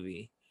kids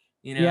movie,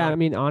 you Yeah, know? I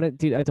mean, on it,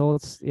 dude,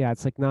 adults, yeah,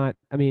 it's like not,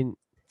 I mean,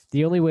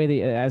 the only way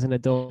that as an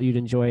adult you'd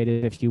enjoy it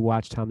is if you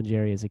watched Tom and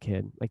Jerry as a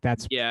kid. Like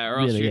that's Yeah, or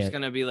else really you're just it.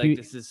 gonna be like, You,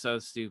 this is so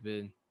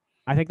stupid.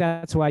 I think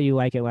that's why you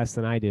like it less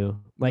than I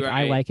do. Like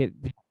I Right. like it.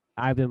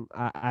 I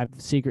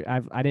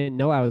didn't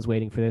know I was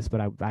waiting for this, but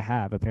I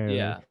have apparently.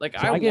 Yeah. Like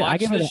So I I watched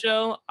give the it,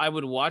 show. I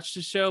would watch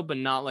the show, but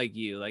not like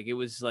you. Like it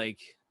was like,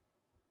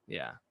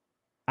 yeah.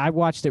 I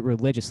watched it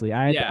religiously.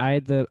 Yeah. I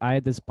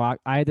had this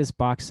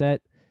box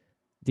set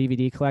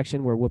DVD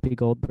collection where Whoopi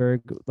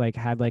Goldberg like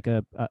had like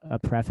a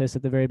preface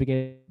at the very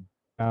beginning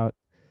about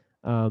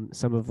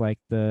some of like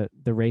the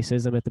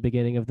racism at the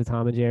beginning of the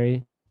Tom and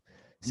Jerry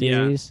Yeah.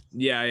 series.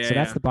 Yeah. Yeah. So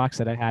that's Yeah. the box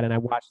that I had, and I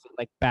watched it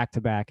like back to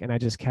back, and I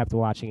just kept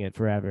watching it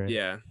forever.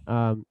 Yeah.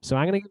 So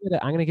I'm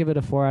gonna give it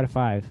a 4 out of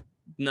 5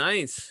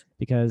 Nice.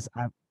 because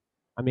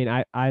I mean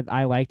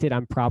I liked it.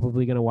 I'm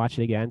probably gonna watch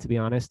it again. To be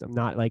honest, I'm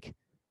not like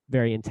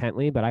very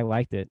intently, but I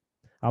liked it.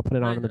 I'll put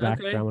it on in the Okay.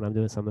 background when I'm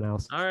doing something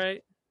else. All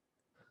right.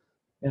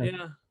 Yeah,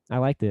 Yeah. I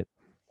liked it.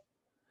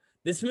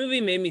 This movie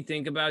made me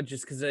think about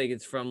just because like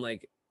it's from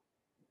like,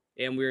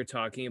 and we were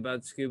talking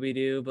about Scooby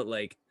Doo, but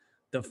like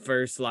the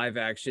first live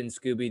action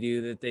Scooby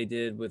Doo that they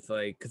did with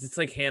like, because it's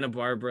like Hanna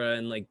Barbera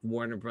and like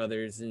Warner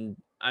Brothers, and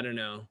I don't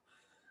know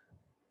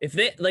if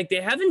they like they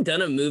haven't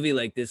done a movie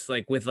like this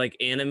like with like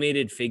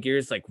animated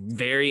figures, like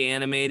very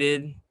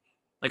animated.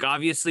 Like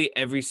obviously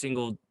every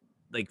single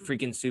like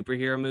freaking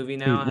superhero movie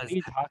Dude, now what has. are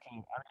you talking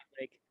about?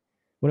 Like,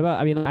 what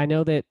about? I mean, I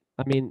know that.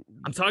 I mean,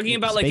 I'm talking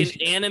about like an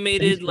Space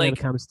animated Jam like.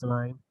 comes to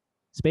mind.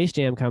 Space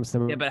Jam comes Yeah,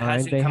 to but it mind.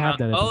 hasn't They come have out.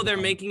 done it Oh, they're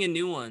before. making a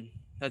new one.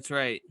 That's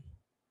right.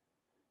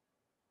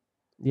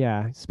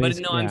 Yeah, But space.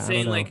 no, I'm Yeah, I don't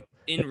saying know. like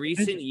in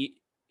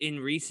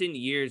recent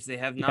years they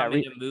have Yeah, not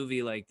made a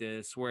movie like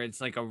this where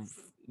it's like a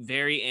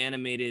very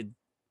animated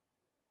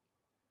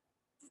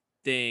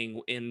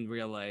thing in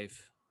real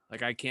life.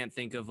 Like I can't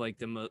think of like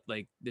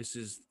like this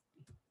is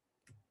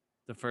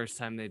the first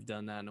time they've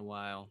done that in a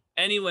while.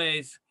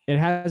 Anyways, it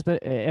has been.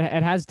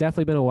 It has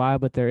definitely been a while,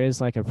 but there is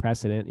like a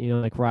precedent. You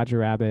know, like Roger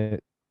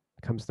Rabbit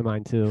comes to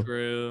mind too.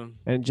 True.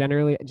 And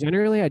generally,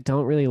 I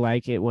don't really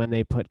like it when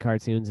they put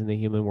cartoons in the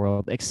human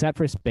world, except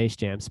for Space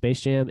Jam.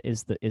 Space Jam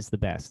is the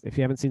best. If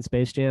you haven't seen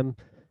Space Jam,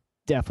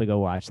 definitely go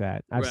watch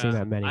that. I've seen Bruh,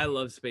 that many I times.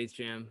 love Space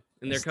Jam,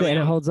 and And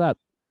it holds up.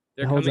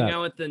 They're It holds coming up.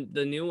 out with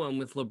the new one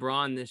with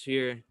LeBron this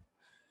year.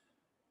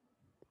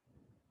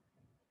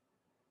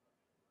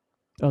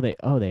 They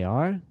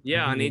are?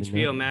 Yeah, I on didn't even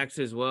know HBO that. Max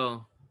as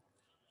well.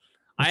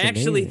 I That's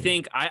actually amazing.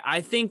 think I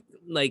think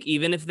like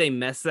even if they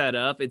mess that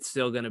up, it's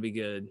still gonna be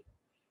good.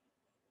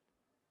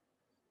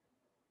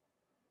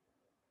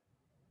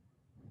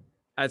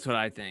 That's what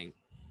I think.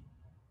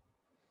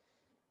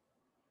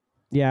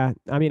 Yeah,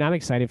 I mean, I'm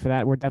excited for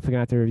that. We're definitely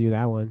gonna have to review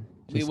that one.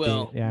 We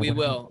will. Yeah, We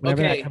will.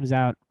 whenever that Okay. comes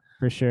out,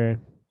 for sure.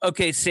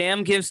 Okay,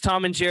 Sam gives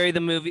Tom and Jerry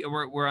the movie.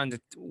 We're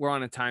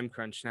on a time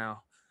crunch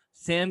now.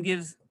 Sam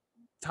gives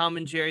Tom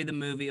and Jerry the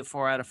movie a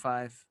 4 out of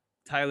 5.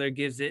 Tyler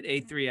gives it a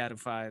 3 out of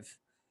 5.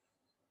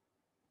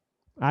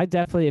 I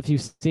definitely,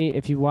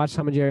 if you watch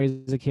Tom and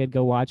Jerry as a kid,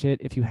 go watch it.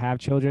 If you have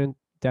children,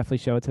 definitely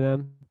show it to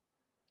them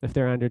if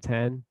they're under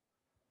 10,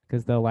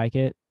 because they'll like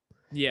it.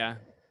 Yeah.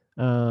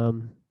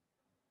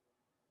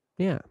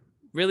 Yeah.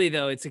 Really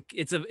though, it's a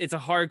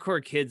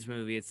hardcore kids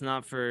movie. It's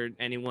not for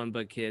anyone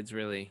but kids,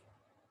 really.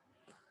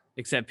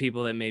 Except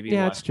people that maybe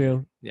Yeah, watch it's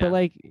true. it. Yeah. But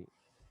like,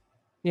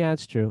 yeah,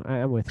 it's true.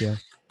 I'm with you.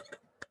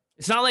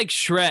 It's not like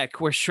Shrek,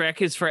 where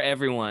Shrek is for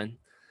everyone.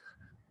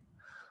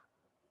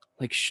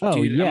 Like, Oh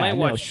dude, I yeah, might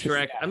no, watch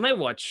Shrek. I might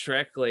watch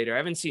Shrek later. I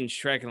haven't seen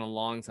Shrek in a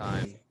long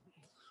time.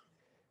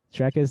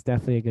 Shrek is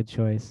definitely a good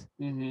choice.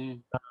 Mm-hmm.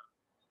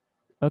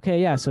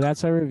 Okay, yeah. So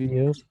that's our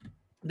review.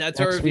 That's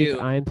our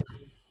review.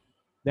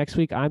 Next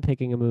week I'm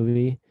picking a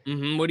movie.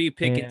 Mm-hmm. What are you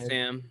picking, and,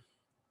 Sam?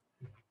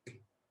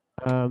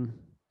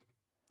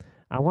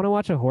 I want to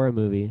watch a horror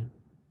movie.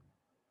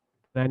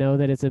 I know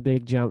that it's a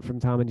big jump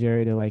from Tom and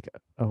Jerry to like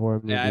a horror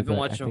movie. Yeah, I haven't but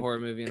watched I a think, horror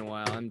movie in a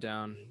while. I'm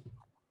down.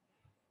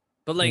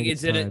 But I like, think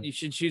it's time. you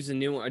should choose a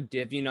new one.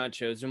 Have you not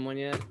chosen one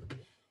yet?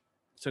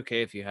 It's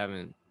okay if you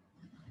haven't.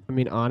 I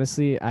mean,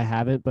 honestly, I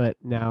haven't, but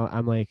now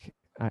I'm like,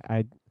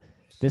 I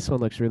this one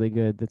looks really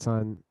good. That's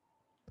on.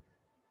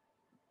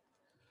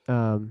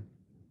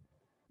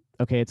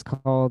 Okay, it's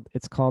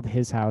called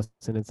His House,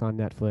 and it's on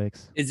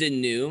Netflix. Is it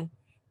new?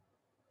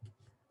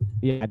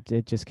 Yeah,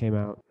 it just came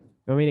out.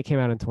 I mean, it came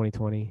out in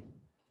 2020.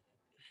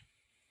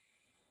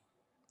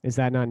 Is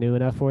that not new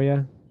enough for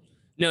you?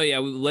 No, yeah,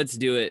 let's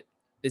do it.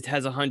 It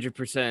has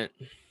 100%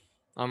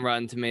 on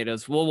Rotten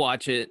Tomatoes. We'll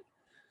watch it.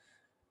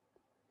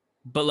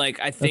 But like,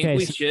 I think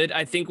we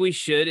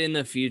should in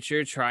the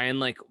future try and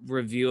like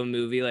review a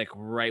movie like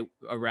right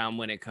around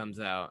when it comes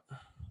out.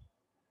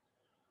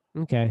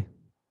 Okay.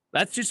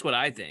 That's just what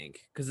I think,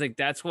 because like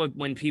that's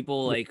when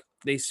people like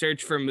they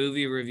search for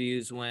movie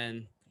reviews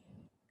when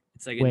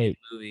it's like a new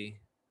movie.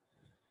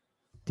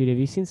 Dude, have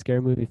you seen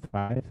Scary Movie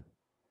 5?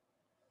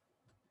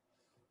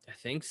 I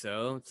think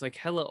so. It's like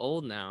hella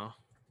old now.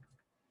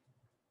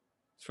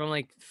 It's from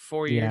like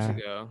 4 years Yeah.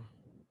 ago.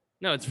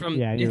 No, it's from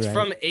Yeah, you're right.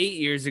 from 8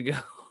 years ago.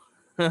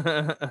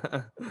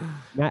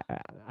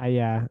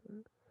 Yeah.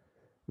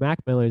 Mac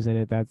Miller's in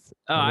it. That's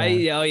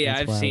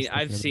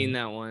I've seen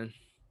that one.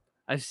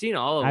 I've seen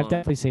all of them. I've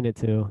definitely seen it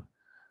too.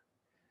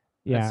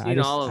 Yeah, I've seen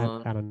all of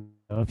them. I don't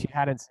know. If you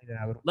hadn't seen it,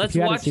 I would. Let's If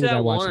you hadn't watch seen it, that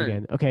I'd watch it one.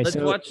 again. Okay, Let's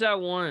so watch that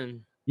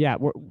one. yeah,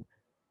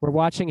 we're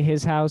watching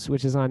His House,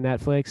 which is on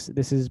Netflix.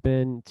 This has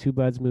been Two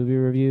Buds Movie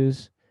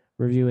Reviews,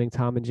 reviewing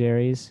Tom and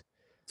Jerry's.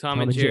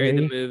 Tom and Jerry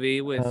the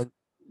movie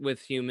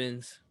with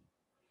humans.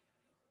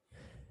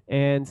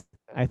 And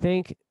I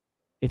think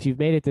if you've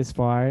made it this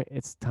far,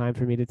 it's time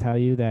for me to tell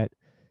you that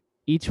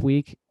each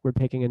week we're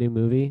picking a new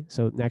movie.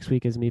 So next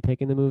week is me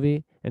picking the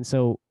movie, and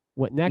so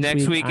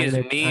next week is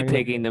me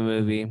picking the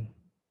movie.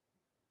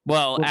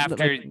 Well,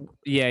 after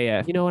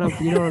yeah. You know what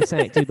I'm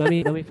saying, dude. Let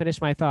me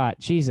finish my thought.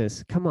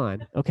 Jesus, come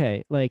on.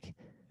 Okay, like,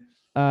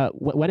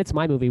 when it's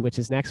my movie, which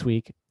is next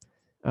week,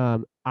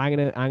 I'm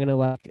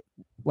gonna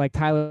like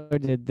Tyler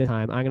did this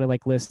time. I'm gonna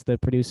like list the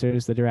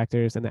producers, the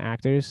directors, and the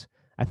actors.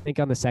 I think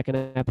on the second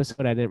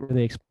episode, I didn't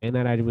really explain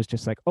that. I was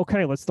just like,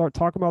 okay, let's start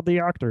talking about the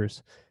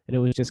actors, and it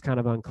was just kind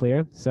of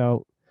unclear.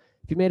 So,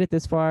 if you made it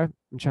this far,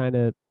 I'm trying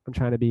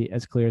to be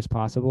as clear as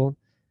possible.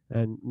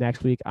 And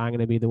next week, I'm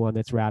going to be the one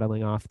that's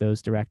rattling off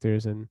those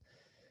directors and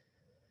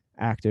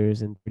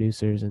actors and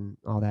producers and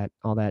all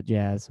that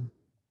jazz.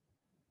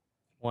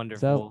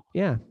 Wonderful. So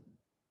yeah.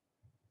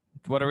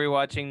 What are we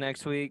watching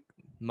next week?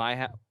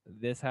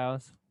 This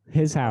house.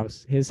 His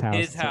house. His house.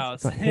 His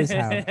house.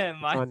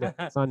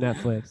 It's on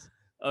Netflix.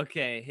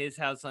 Okay, His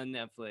House on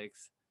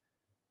Netflix.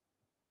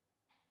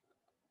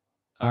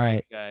 All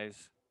right,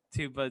 guys.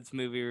 Two Buds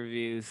movie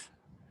reviews.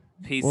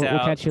 Peace out. We'll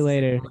catch you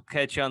later. We'll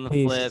catch you on the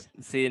Peace. flip.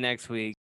 See you next week.